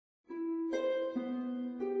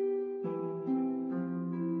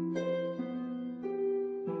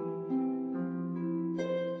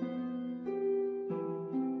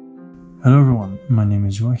Hello everyone, my name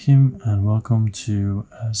is Joachim and welcome to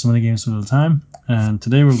Some of the Games of the Time. And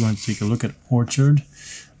today we're going to take a look at Orchard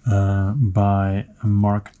by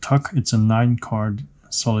Mark Tuck. It's a 9-card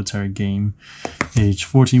solitaire game, age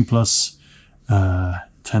 14 plus, 10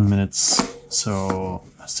 minutes. So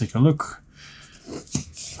let's take a look.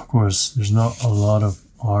 Of course, there's not a lot of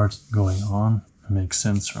art going on. It makes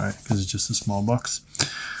sense, right? Because it's just a small box.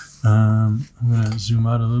 I'm going to zoom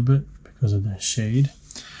out a little bit because of the shade.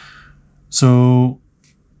 So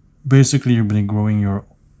basically you've been growing your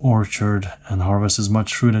orchard and harvest as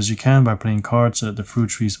much fruit as you can by playing cards so that the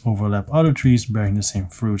fruit trees overlap other trees bearing the same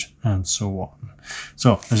fruit and so on.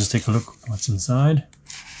 So let's just take a look at what's inside.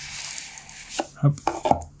 Up.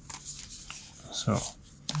 So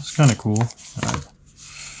it's kind of cool. All right.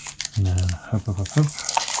 And then up.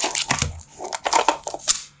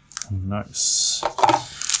 Nice.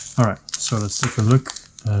 All right, so let's take a look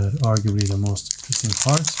at arguably the most interesting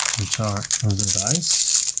parts, which are the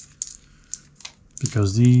dice,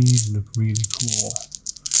 because these look really cool.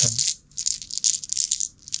 Okay.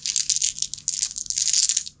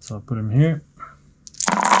 So I'll put them here.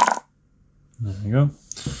 There we go.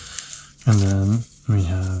 And then we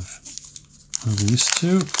have these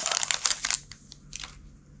two.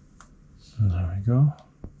 And there we go.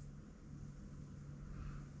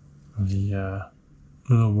 The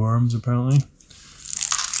little worms apparently.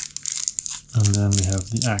 And then we have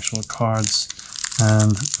the actual cards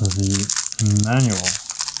and the manual.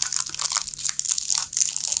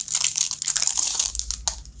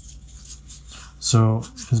 So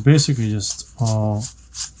it's basically just all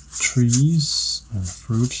trees and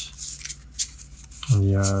fruit. And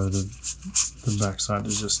the back side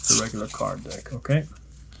is just the regular card deck, okay?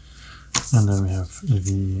 And then we have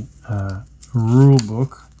the rule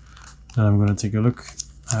book that I'm going to take a look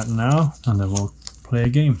at now, and then we'll play a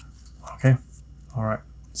game. Okay, all right,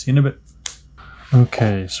 see you in a bit.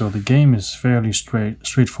 Okay, so the game is fairly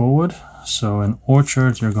straightforward. So in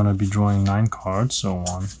Orchard, you're going to be drawing 9 cards. So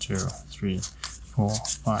 1, 2, 3, 4,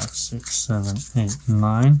 5, 6, 7, 8,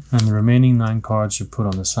 9. And the remaining 9 cards you put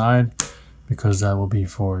on the side, because that will be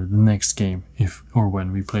for the next game, if or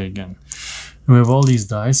when we play again. And we have all these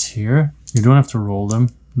dice here. You don't have to roll them.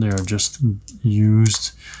 They are just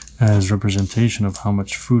used as representation of how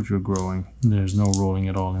much fruit you're growing. There's no rolling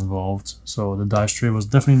at all involved. So the dice tray was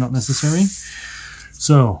definitely not necessary.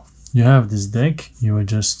 So you have this deck. You would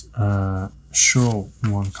just show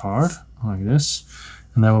 1 card like this,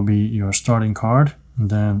 and that will be your starting card.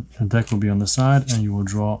 And then the deck will be on the side and you will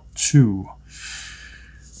draw 2.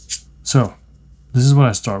 So this is what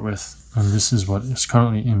I start with, and this is what is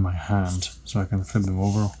currently in my hand. So I can flip them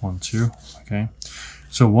over, 1, 2, okay?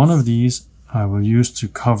 So one of these I will use to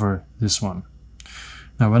cover this one.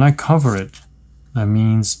 Now when I cover it, that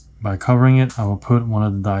means by covering it, I will put one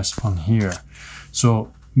of the dice on here.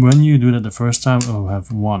 So when you do that the first time, it will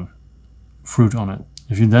have 1 fruit on it.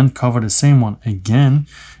 If you then cover the same one again,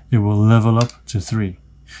 it will level up to 3.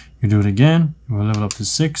 You do it again, it will level up to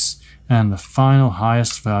 6, and the final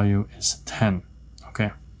highest value is 10.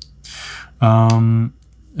 Okay. And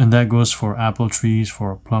that goes for apple trees,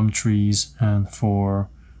 for plum trees, and for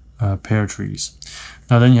pear trees.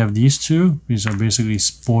 Now then you have these two. These are basically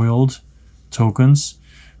spoiled tokens.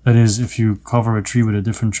 That is, if you cover a tree with a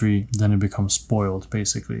different tree, then it becomes spoiled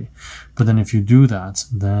basically. But then if you do that,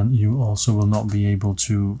 then you also will not be able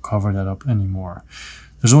to cover that up anymore.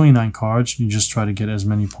 There's only 9 cards. You just try to get as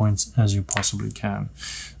many points as you possibly can.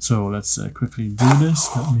 So let's quickly do this.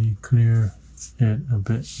 Let me clear it a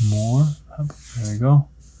bit more. There we go.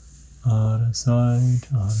 Out of sight,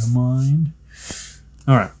 out of mind.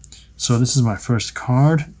 All right. So this is my first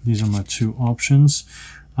card. These are my 2 options.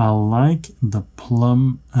 I like the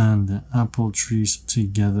plum and the apple trees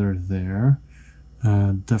together there.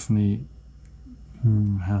 Definitely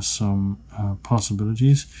has some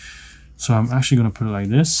possibilities. So I'm actually going to put it like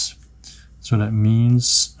this. So that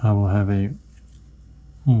means I will have a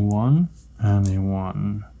 1 and a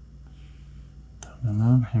 1.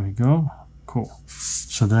 Here we go. Cool.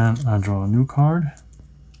 So then I draw a new card,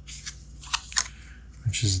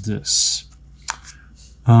 which is this.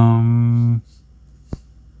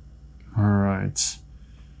 Alright.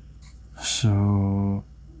 So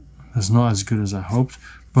that's not as good as I hoped,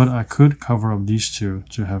 but I could cover up these 2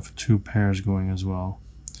 to have 2 pairs going as well.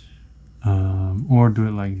 Or do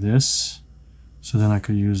it like this. So then I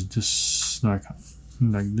could use this like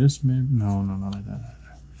this maybe. No, not like that.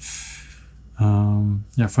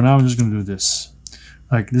 Yeah, for now I'm just gonna do this.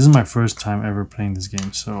 Like, this is my first time ever playing this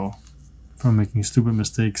game, so if I'm making stupid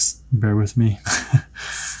mistakes, bear with me.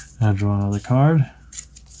 I draw another card.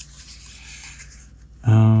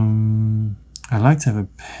 I like to have a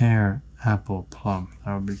pair apple, plum.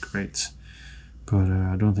 That would be great. But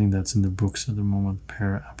I don't think that's in the books at the moment.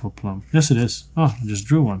 Pear, apple, plum. Yes, it is. Oh, I just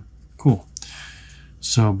drew one. Cool.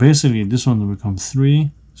 So basically, this one will become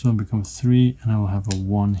 3. This one will become 3, and I will have a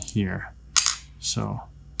 1 here. So,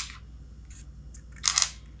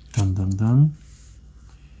 dun dun dun.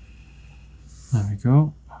 There we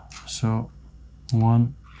go. So,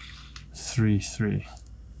 1, 3, 3.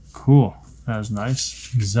 Cool. That's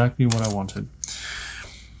nice. Exactly what I wanted.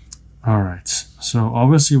 All right. So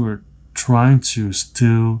obviously we're trying to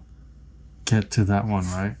still get to that one,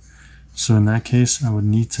 right? So in that case, I would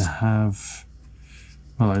need to have.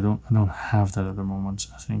 Well, I don't have that at the moment.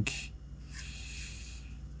 I think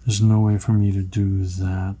there's no way for me to do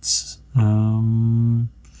that.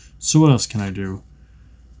 So what else can I do?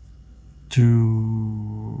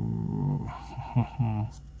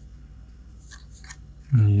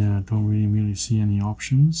 Yeah, I don't really see any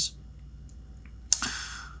options.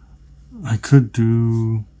 I could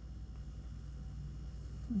do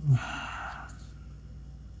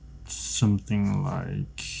something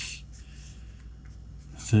like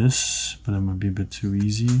this, but that might be a bit too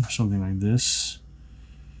easy. Something like this.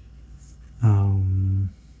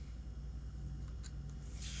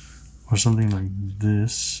 Or something like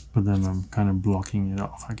this, but then I'm kind of blocking it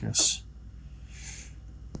off, I guess.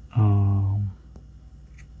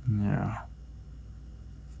 Yeah.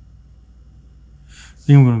 I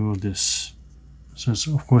think I'm gonna go with this. So it's,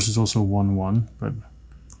 of course it's also 1-1, but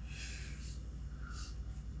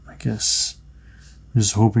I guess I'm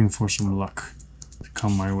just hoping for some luck to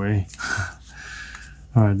come my way.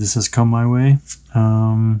 Alright, this has come my way.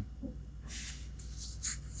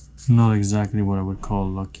 Not exactly what I would call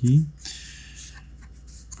lucky.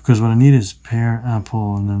 Because what I need is pear,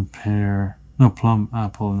 apple, and then pear. No, plum,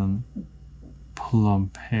 apple, and then plum,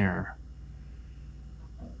 pear.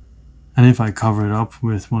 And if I cover it up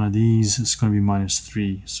with one of these, it's going to be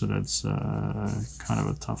 -3. So that's kind of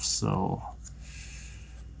a tough sell.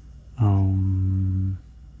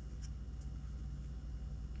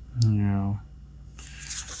 Yeah.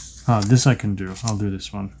 This I can do. I'll do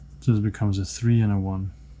this one. So this becomes a 3 and a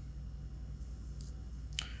 1.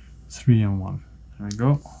 3 and 1. There we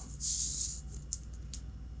go.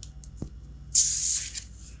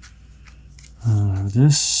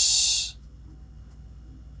 This.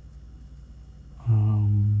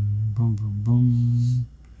 Boom, boom, boom.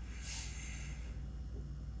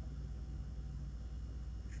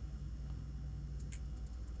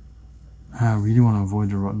 I really want to avoid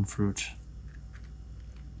the rotten fruit.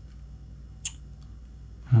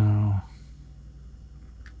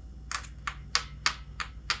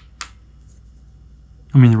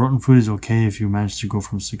 I mean, the rotten fruit is okay if you manage to go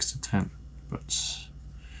from 6 to 10, but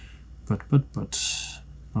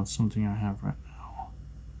not something I have right now.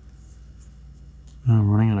 And I'm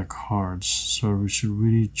running out of cards, so we should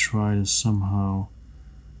really try to somehow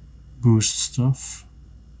boost stuff.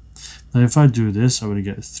 Now, if I do this, I would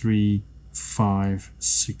get 3, 5,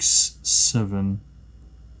 6, 7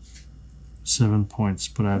 points,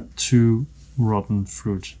 but I have 2 rotten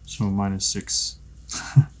fruit, so -6.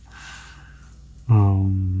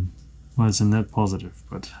 Well, it's a net positive,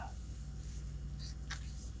 but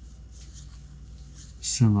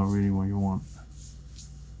still not really what you want.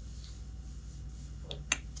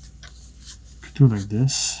 Could do it like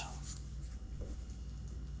this.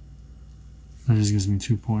 That just gives me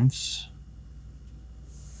 2 points.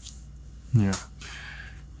 Yeah.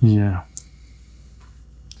 Yeah.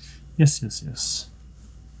 Yes.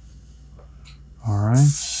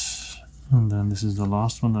 Alright. And then this is the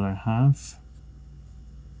last one that I have.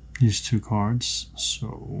 These 2 cards.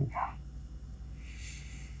 So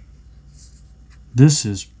this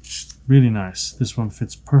is really nice. This one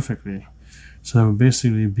fits perfectly. So that would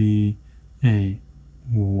basically be a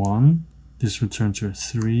 1. This would turn to a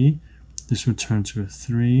 3. This would turn to a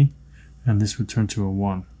 3. And this would turn to a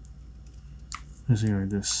 1. Let's see, like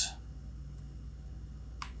this.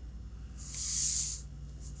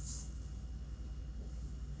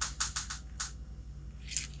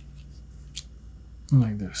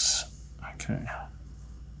 Like this. Okay.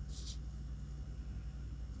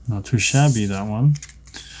 Not too shabby, that one.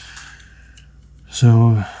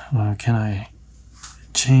 So, can I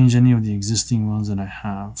change any of the existing ones that I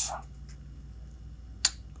have?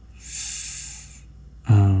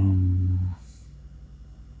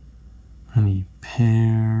 Any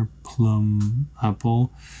pear, plum,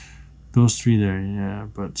 apple? Those 3 there, yeah,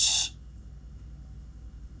 but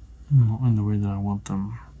not in the way that I want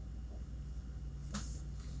them.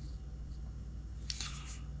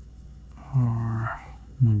 Or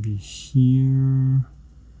maybe here.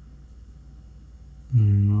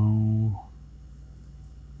 No.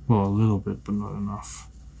 Well, a little bit, but not enough.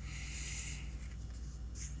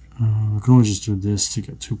 We can only just do this to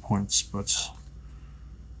get 2 points, but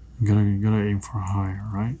you gotta aim for higher,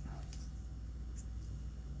 right?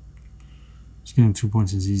 Just getting 2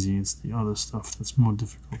 points is easy. It's the other stuff that's more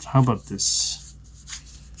difficult. How about this?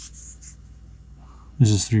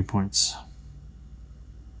 This is 3 points.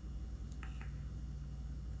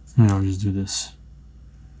 Yeah, I'll just do this.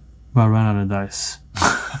 But I ran out of dice.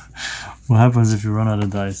 What happens if you run out of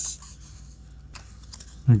dice?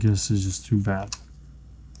 I guess it's just too bad.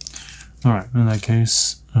 Alright, in that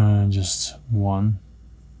case, just 1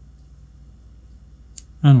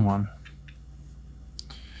 and 1.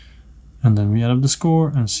 And then we add up the score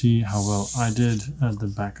and see how well I did at the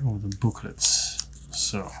back of the booklets.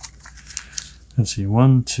 So, let's see,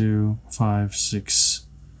 1, 2, 5, 6,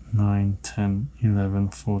 9, 10, 11,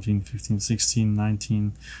 14, 15, 16,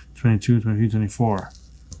 19, 22, 23, 24.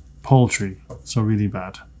 Poultry, so really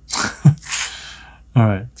bad.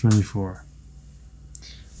 Alright, 24.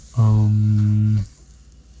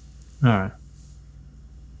 Alright.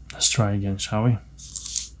 Let's try again, shall we?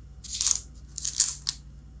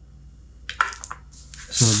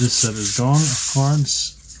 So this set is gone of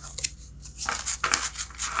cards.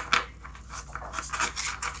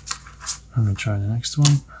 Let me try the next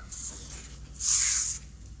one.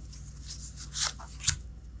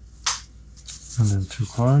 And then 2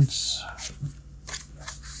 cards.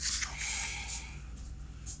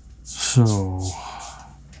 So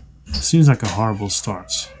it seems like a horrible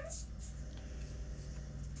start.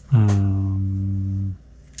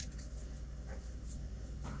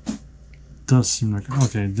 Does seem like,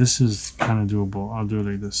 okay, this is kind of doable. I'll do it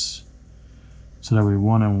like this. So that way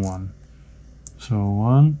 1 and 1. So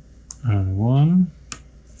 1 and 1.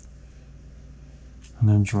 And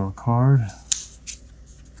then draw a card.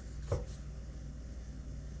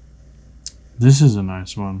 This is a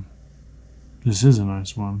nice one. This is a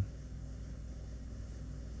nice one.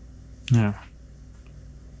 Yeah.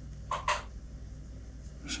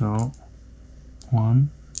 So 1,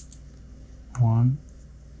 1,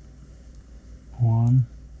 1,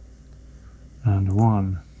 and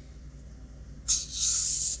 1.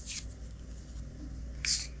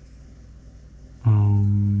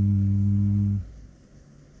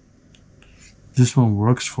 This one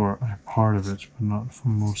works for a part of it, but not for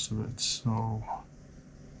most of it. So,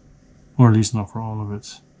 or at least not for all of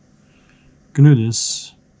it. Can do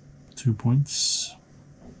this. 2 points.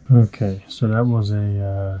 Okay, so that was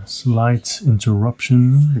a slight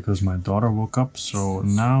interruption because my daughter woke up. So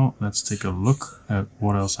now let's take a look at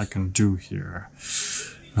what else I can do here.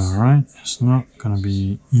 Alright, it's not gonna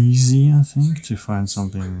be easy, I think, to find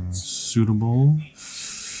something suitable.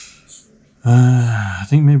 I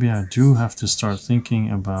think maybe I do have to start thinking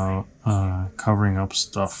about covering up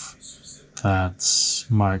stuff that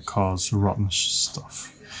might cause rotten stuff.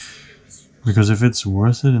 Because if it's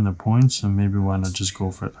worth it in the points, then maybe why not just go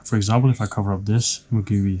for it. For example, if I cover up this, it would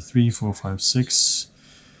give me 3, 4, 5, 6,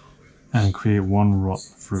 and create 1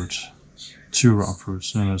 rotten fruit. 2 rotten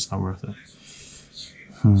fruits, then it's not worth it.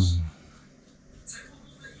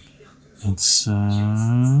 It's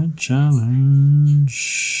a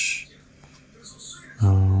challenge.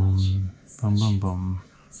 Bum bum bum.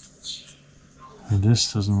 And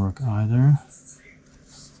this doesn't work either.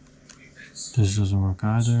 This doesn't work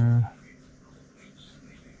either.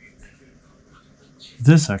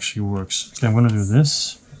 This actually works. Okay, I'm gonna do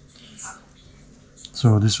this.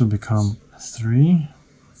 So this will become 3.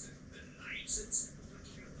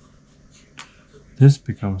 This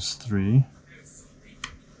becomes 3.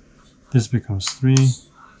 This becomes 3.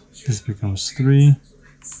 This becomes 3.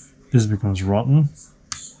 This becomes rotten.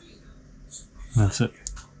 That's it.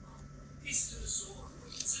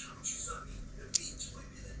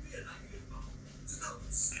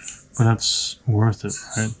 But that's worth it,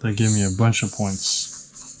 right? That gave me a bunch of points.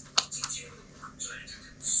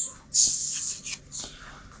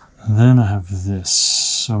 And then I have this.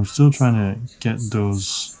 So I'm still trying to get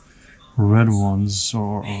those red ones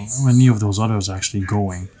or any of those others actually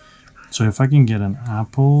going. So if I can get an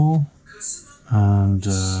apple and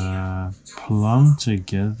plum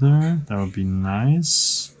together, that would be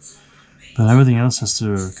nice. But everything else has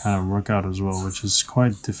to kind of work out as well, which is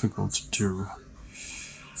quite difficult to do.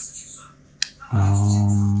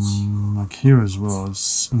 Like here as well,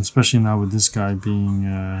 especially now with this guy being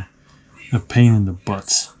a pain in the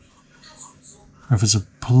butt. If it's a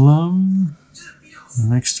plum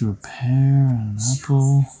next to a pear and an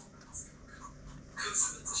apple.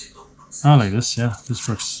 I like this, yeah, this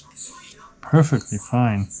works perfectly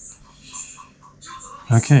fine.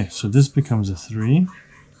 Okay, so this becomes a 3.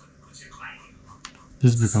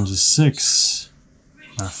 This becomes a 6.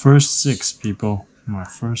 My first 6, people. My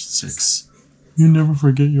first 6. You never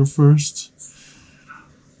forget your first.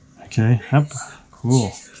 Okay, yep.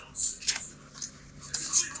 Cool.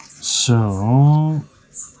 So,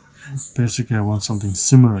 basically I want something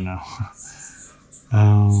similar now.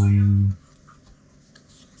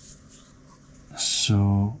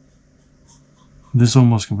 So, this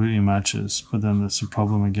almost completely matches, but then that's the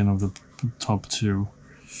problem again of the top 2.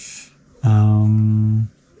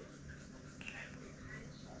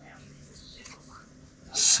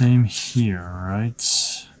 Same here,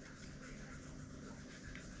 right?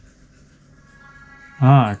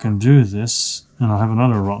 I can do this, and I'll have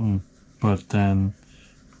another rotten, but then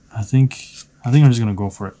I think I'm just gonna go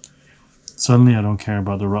for it. Suddenly, I don't care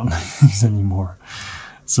about the rotten things anymore.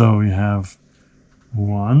 So we have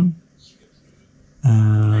 1,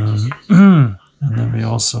 and then we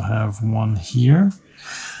also have 1 here.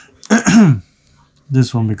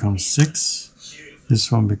 This one becomes 6.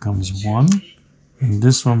 This one becomes 1. And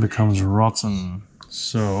this one becomes rotten.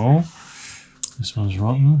 So this one's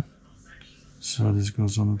rotten. So this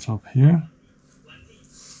goes on the top here.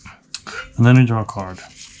 And then we draw a card.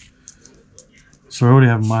 So I already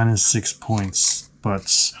have -6 points,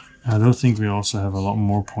 but I don't think we also have a lot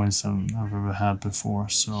more points than I've ever had before.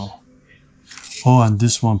 So, oh, and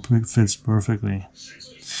this one fits perfectly.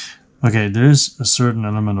 Okay, there's a certain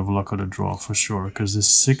element of luck of the draw for sure, because this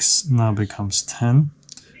 6 now becomes 10.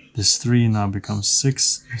 This 3 now becomes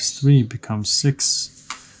 6. This 3 becomes 6.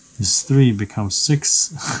 This 3 becomes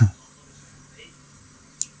 6.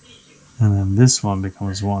 And then this one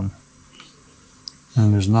becomes 1.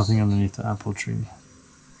 And there's nothing underneath the apple tree.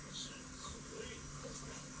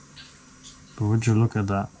 But would you look at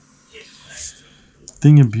that?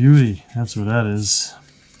 Thing of beauty. That's what that is.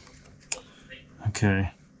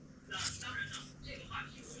 Okay.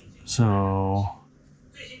 So,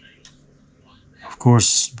 of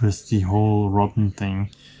course, with the whole rotten thing,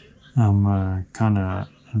 I'm kind of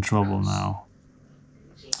in trouble now.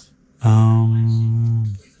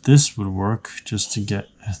 This would work just to get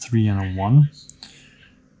a 3 and a 1.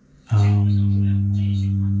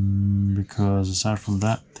 Because aside from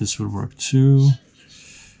that, this would work too.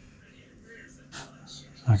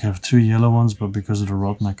 I can have 2 yellow ones, but because of the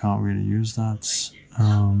rotten, I can't really use that.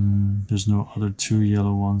 There's no other 2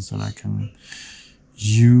 yellow ones that I can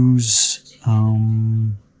use.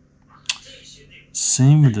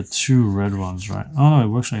 Same with the 2 red ones, right? Oh no, it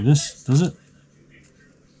works like this, does it?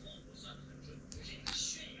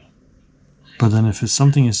 But then if it's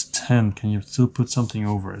something is 10, can you still put something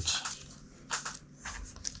over it?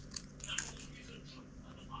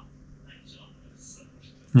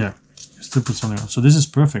 Yeah, still put something on. So this is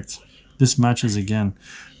perfect. This matches again.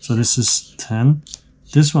 So this is 10.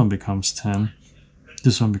 This one becomes 10.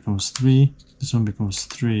 This one becomes 3. This one becomes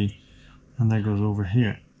 3. And that goes over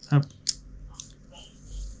here. Up.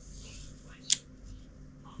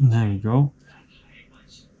 There you go.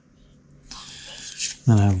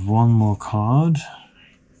 Then I have 1 more card.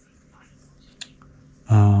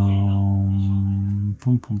 Boom,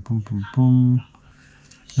 boom, boom, boom, boom.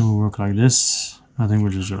 It will work like this. I think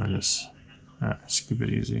we'll just do like this. Let's keep it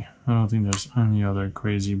easy. I don't think there's any other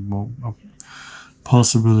crazy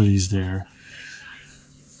possibilities there.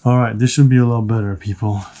 Alright, this should be a lot better,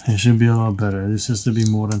 people. It should be a lot better. This has to be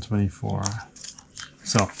more than 24.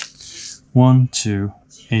 So, 1, 2,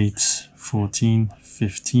 8, 14,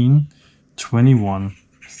 15, 21,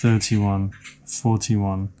 31,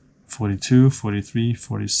 41, 42, 43,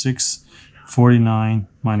 46, 49,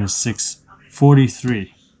 minus 6,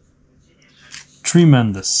 43.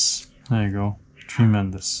 Tremendous. There you go.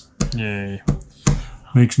 Tremendous. Yay.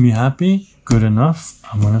 Makes me happy. Good enough.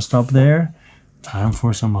 I'm gonna stop there. Time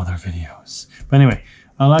for some other videos. But anyway,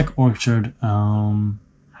 I like Orchard.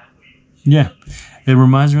 Yeah, it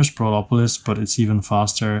reminds me of Sprawlopolis, but it's even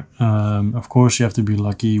faster. Of course, you have to be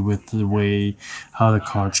lucky with the way how the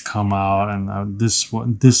cards come out, and this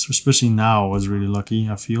especially now was really lucky,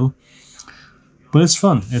 I feel. But it's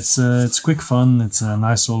fun. It's quick fun. It's a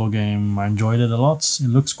nice solo game. I enjoyed it a lot. It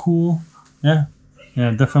looks cool. Yeah,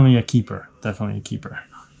 definitely a keeper. Definitely a keeper.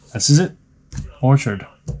 This is it. Orchard.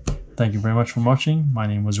 Thank you very much for watching. My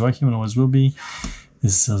name was Joachim and always will be.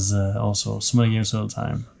 This is also so many games all the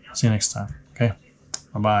time. See you next time. Okay.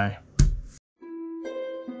 Bye bye.